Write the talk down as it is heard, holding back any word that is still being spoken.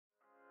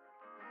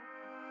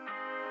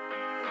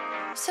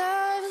So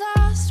I've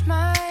lost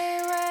my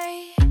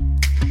way,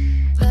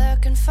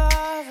 looking for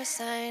a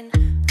sign.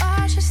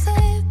 Watch it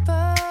slip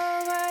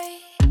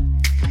away.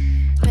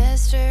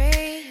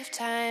 Mystery of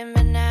time,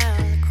 and now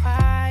the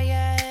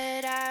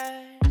quiet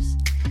hours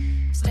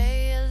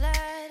stay a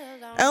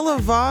little longer. Ella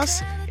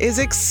Voss is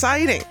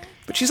exciting,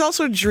 but she's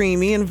also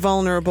dreamy and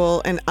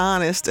vulnerable and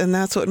honest, and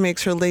that's what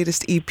makes her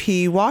latest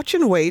EP, Watch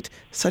and Wait,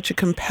 such a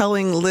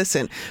compelling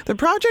listen. The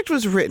project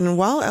was written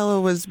while Ella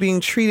was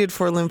being treated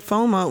for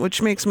lymphoma,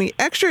 which makes me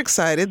extra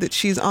excited that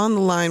she's on the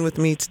line with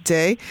me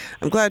today.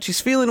 I'm glad she's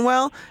feeling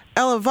well.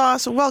 Ella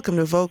Voss, welcome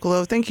to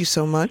Vocalo. Thank you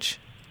so much.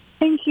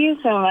 Thank you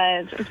so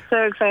much. I'm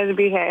so excited to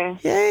be here.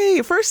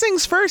 Yay! First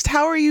things first,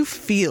 how are you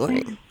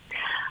feeling?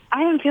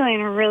 I am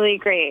feeling really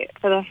great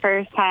for the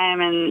first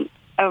time in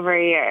over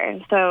a year.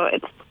 So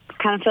it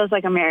kind of feels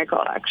like a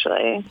miracle,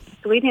 actually.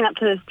 Leading up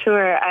to this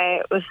tour,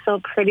 I was still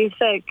pretty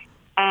sick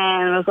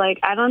and was like,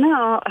 I don't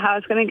know how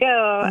it's going to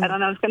go. I don't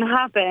know what's going to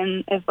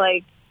happen. If,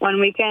 like, one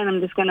weekend I'm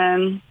just going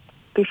to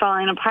be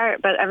falling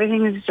apart. But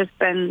everything has just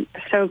been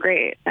so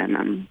great.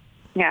 And,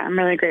 I'm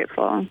really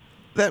grateful.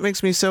 That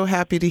makes me so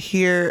happy to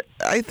hear.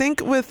 I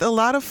think with a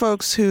lot of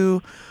folks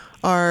who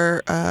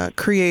are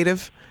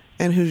creative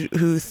and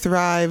who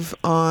thrive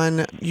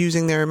on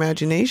using their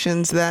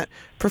imaginations, that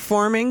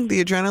performing,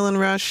 the adrenaline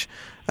rush,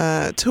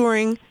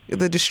 touring,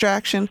 the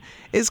distraction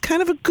is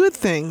kind of a good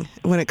thing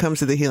when it comes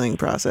to the healing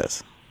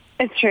process.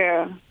 It's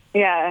true.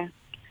 Yeah.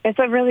 It's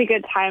a really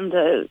good time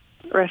to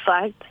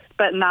reflect,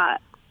 but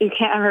you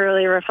can't ever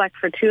really reflect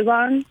for too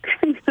long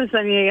because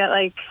then you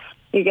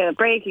get a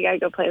break, you got to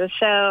go play the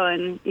show,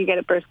 and you get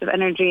a burst of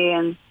energy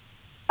and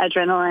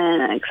adrenaline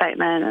and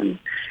excitement.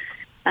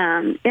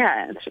 And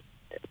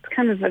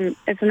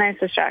it's a nice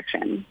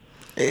distraction.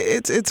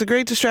 It's a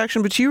great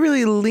distraction, but you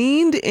really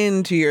leaned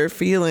into your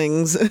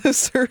feelings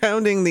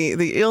surrounding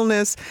the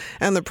illness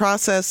and the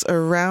process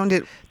around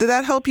it. Did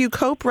that help you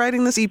cope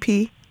writing this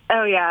EP?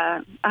 Oh,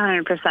 yeah,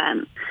 100%.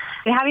 And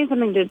having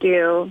something to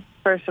do,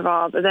 first of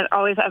all, but then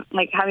always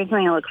having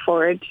something to look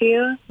forward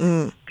to.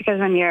 Because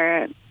when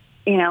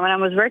when I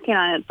was working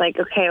on it, it's like,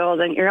 okay, well,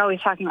 then you're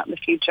always talking about the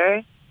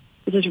future,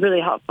 which is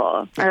really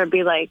helpful. Or it'd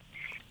be like,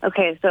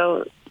 okay,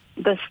 so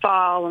this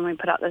fall when we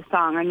put out this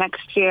song, or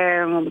next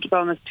year when we'll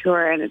go on this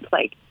tour, and it's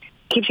like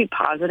keeps you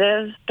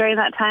positive during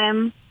that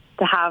time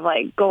to have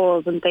like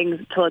goals and things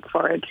to look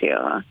forward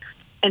to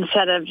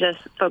instead of just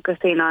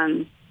focusing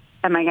on,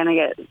 am I going to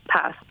get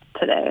past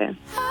today?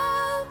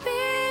 I'll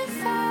be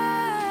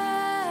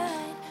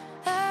fine,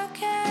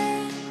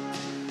 okay?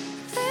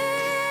 Please,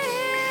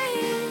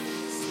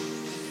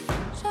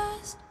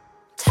 just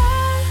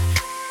tell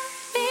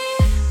me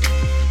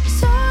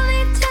it's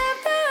only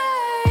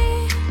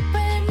temporary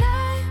when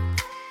I'm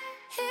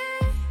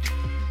here.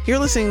 You're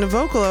listening to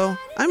Vocalo.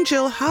 I'm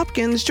Jill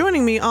Hopkins.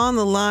 Joining me on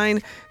the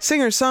line,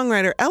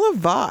 singer-songwriter Ella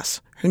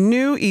Voss. Her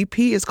new EP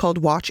is called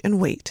Watch and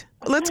Wait.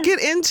 Let's get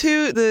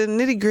into the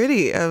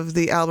nitty-gritty of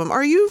the album.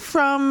 Are you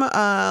from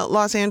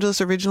Los Angeles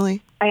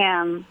originally? I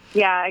am.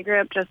 Yeah, I grew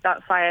up just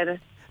outside.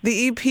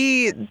 The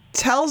EP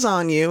tells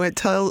on you. It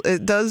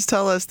does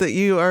tell us that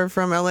you are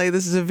from LA.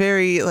 This is a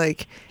very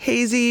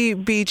hazy,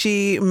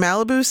 beachy,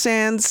 Malibu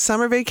Sands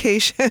summer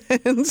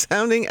vacation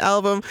sounding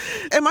album.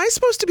 Am I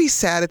supposed to be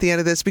sad at the end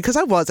of this? Because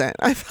I wasn't.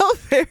 I felt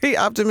very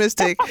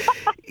optimistic,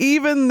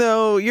 even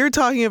though you're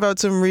talking about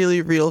some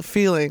really real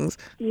feelings.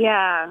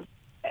 Yeah,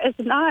 it's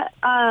not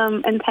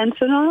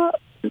intentional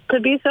to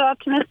be so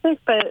optimistic,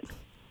 but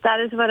that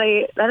is what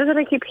I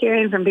keep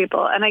hearing from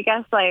people, and I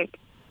guess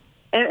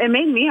it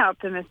made me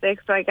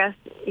optimistic, so I guess,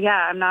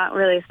 I'm not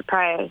really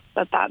surprised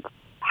that that's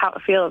how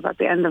it feels at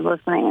the end of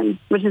listening,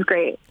 which is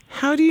great.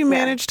 How do you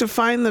manage to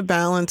find the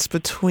balance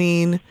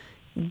between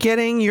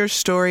getting your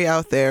story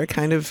out there,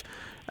 kind of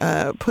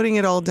putting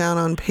it all down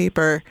on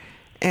paper,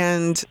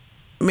 and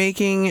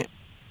making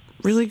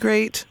really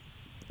great,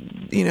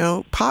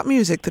 pop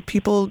music that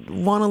people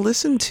want to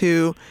listen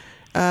to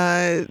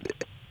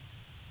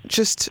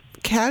just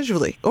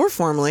casually or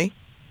formally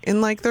in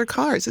their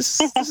cars?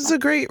 This is a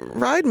great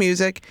ride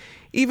music,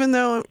 even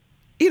though,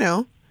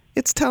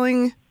 it's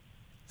telling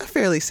a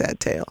fairly sad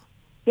tale.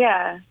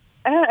 Yeah.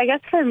 I guess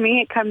for me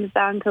it comes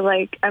down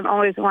to I'm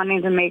always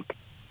wanting to make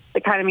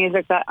the kind of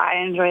music that I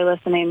enjoy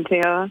listening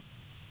to.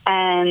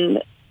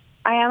 And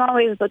I am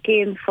always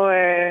looking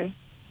for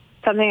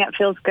something that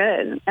feels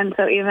good. And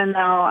so even though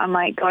I'm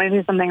going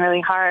through something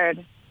really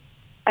hard,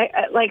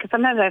 I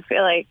sometimes I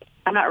feel like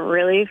I'm not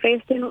really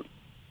facing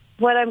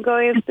what I'm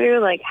going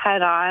through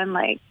head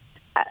on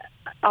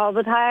all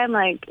the time.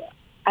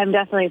 I'm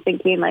definitely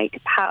thinking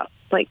how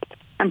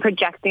I'm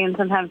projecting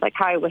sometimes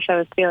how I wish I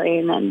was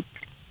feeling and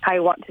how I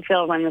want to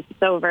feel when this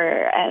is over.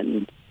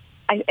 And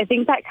I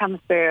think that comes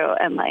through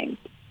and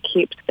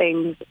keeps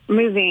things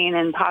moving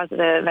and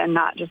positive and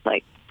not just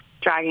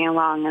dragging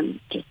along and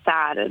just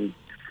sad. And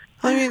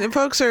I mean,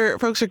 folks are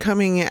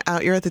coming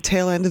out. You're at the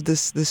tail end of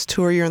this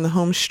tour. You're in the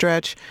home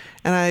stretch,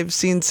 and I've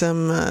seen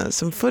some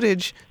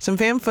footage, some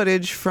fan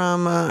footage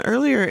from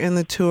earlier in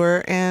the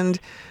tour, and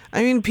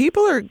I mean,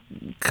 people are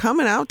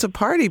coming out to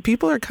party.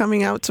 People are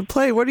coming out to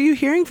play. What are you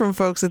hearing from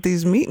folks at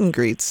these meet and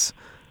greets?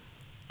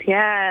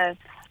 Yeah,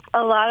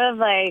 a lot of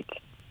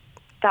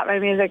thought my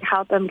music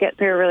helped them get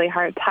through a really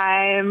hard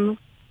time,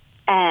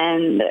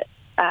 and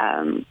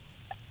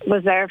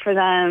was there for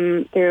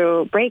them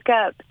through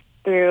breakups,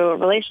 through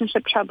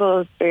relationship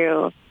troubles,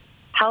 through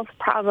health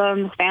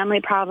problems,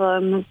 family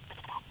problems,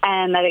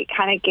 and that it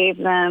kind of gave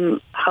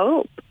them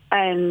hope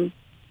and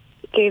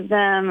gave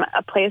them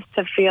a place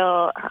to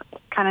feel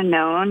kind of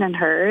known and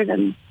heard.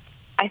 And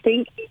I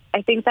think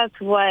that's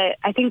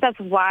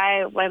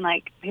why when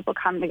people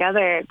come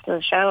together to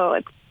the show,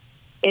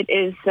 it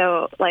is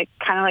so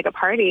kind of like a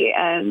party,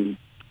 and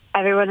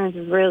everyone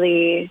is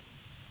really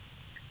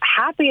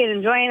happy and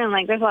enjoying,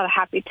 and there's a lot of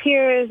happy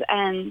tears,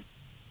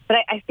 but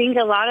I think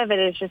a lot of it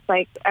is just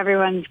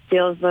everyone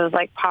feels those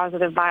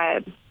positive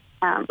vibes,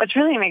 which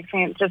really makes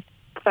me just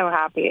so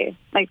happy.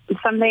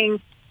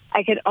 Something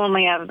I could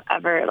only have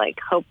ever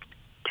hoped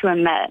to have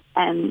met,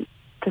 and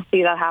to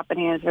see that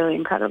happening is really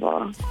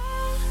incredible.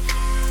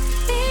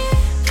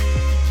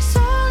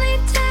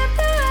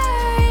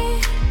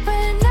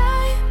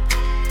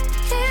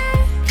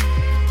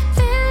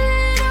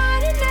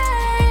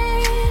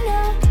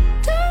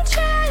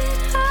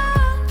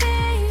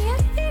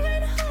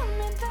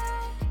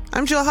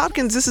 I'm Jill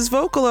Hopkins. This is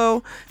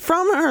Vocalo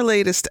from her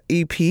latest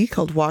EP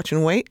called Watch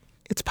and Wait.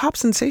 It's pop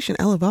sensation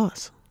Ella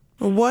Voss.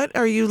 What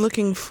are you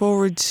looking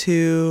forward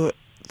to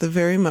the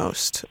very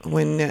most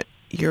when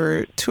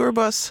your tour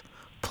bus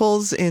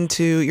pulls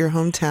into your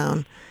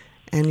hometown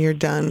and you're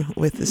done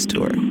with this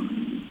tour?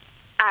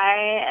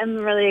 I am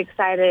really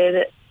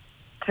excited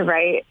to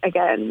write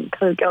again,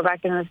 to go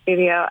back in the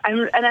studio.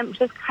 I'm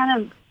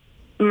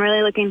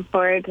really looking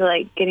forward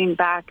to getting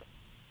back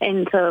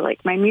into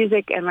my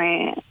music and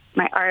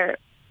my art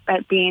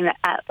at being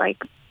at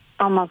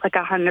almost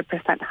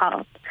 100%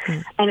 health.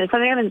 And it's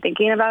something I've been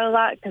thinking about a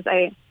lot, because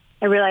I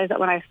realized that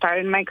when I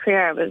started my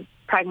career, I was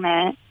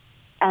pregnant,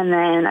 and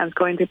then I was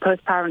going through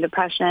postpartum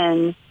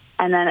depression,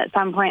 and then at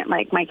some point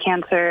my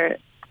cancer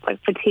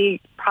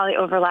fatigue probably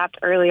overlapped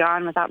early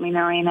on without me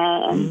knowing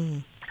it,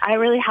 and I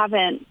really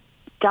haven't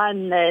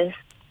done this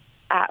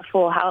at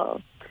full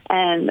health,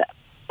 and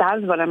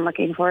that's what I'm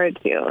looking forward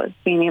to, is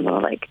being able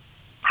to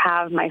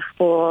have my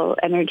full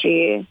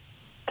energy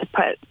to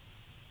put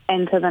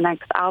into the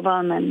next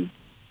album and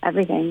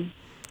everything.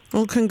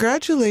 Well,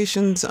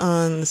 congratulations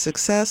on the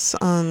success,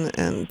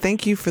 and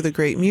thank you for the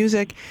great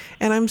music.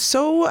 And I'm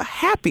so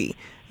happy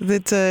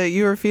that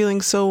you are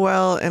feeling so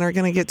well and are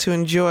going to get to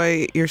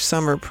enjoy your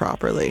summer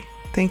properly.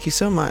 Thank you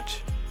so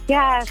much.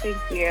 Yeah, thank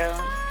you.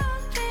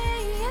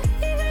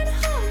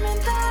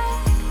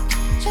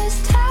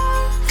 Just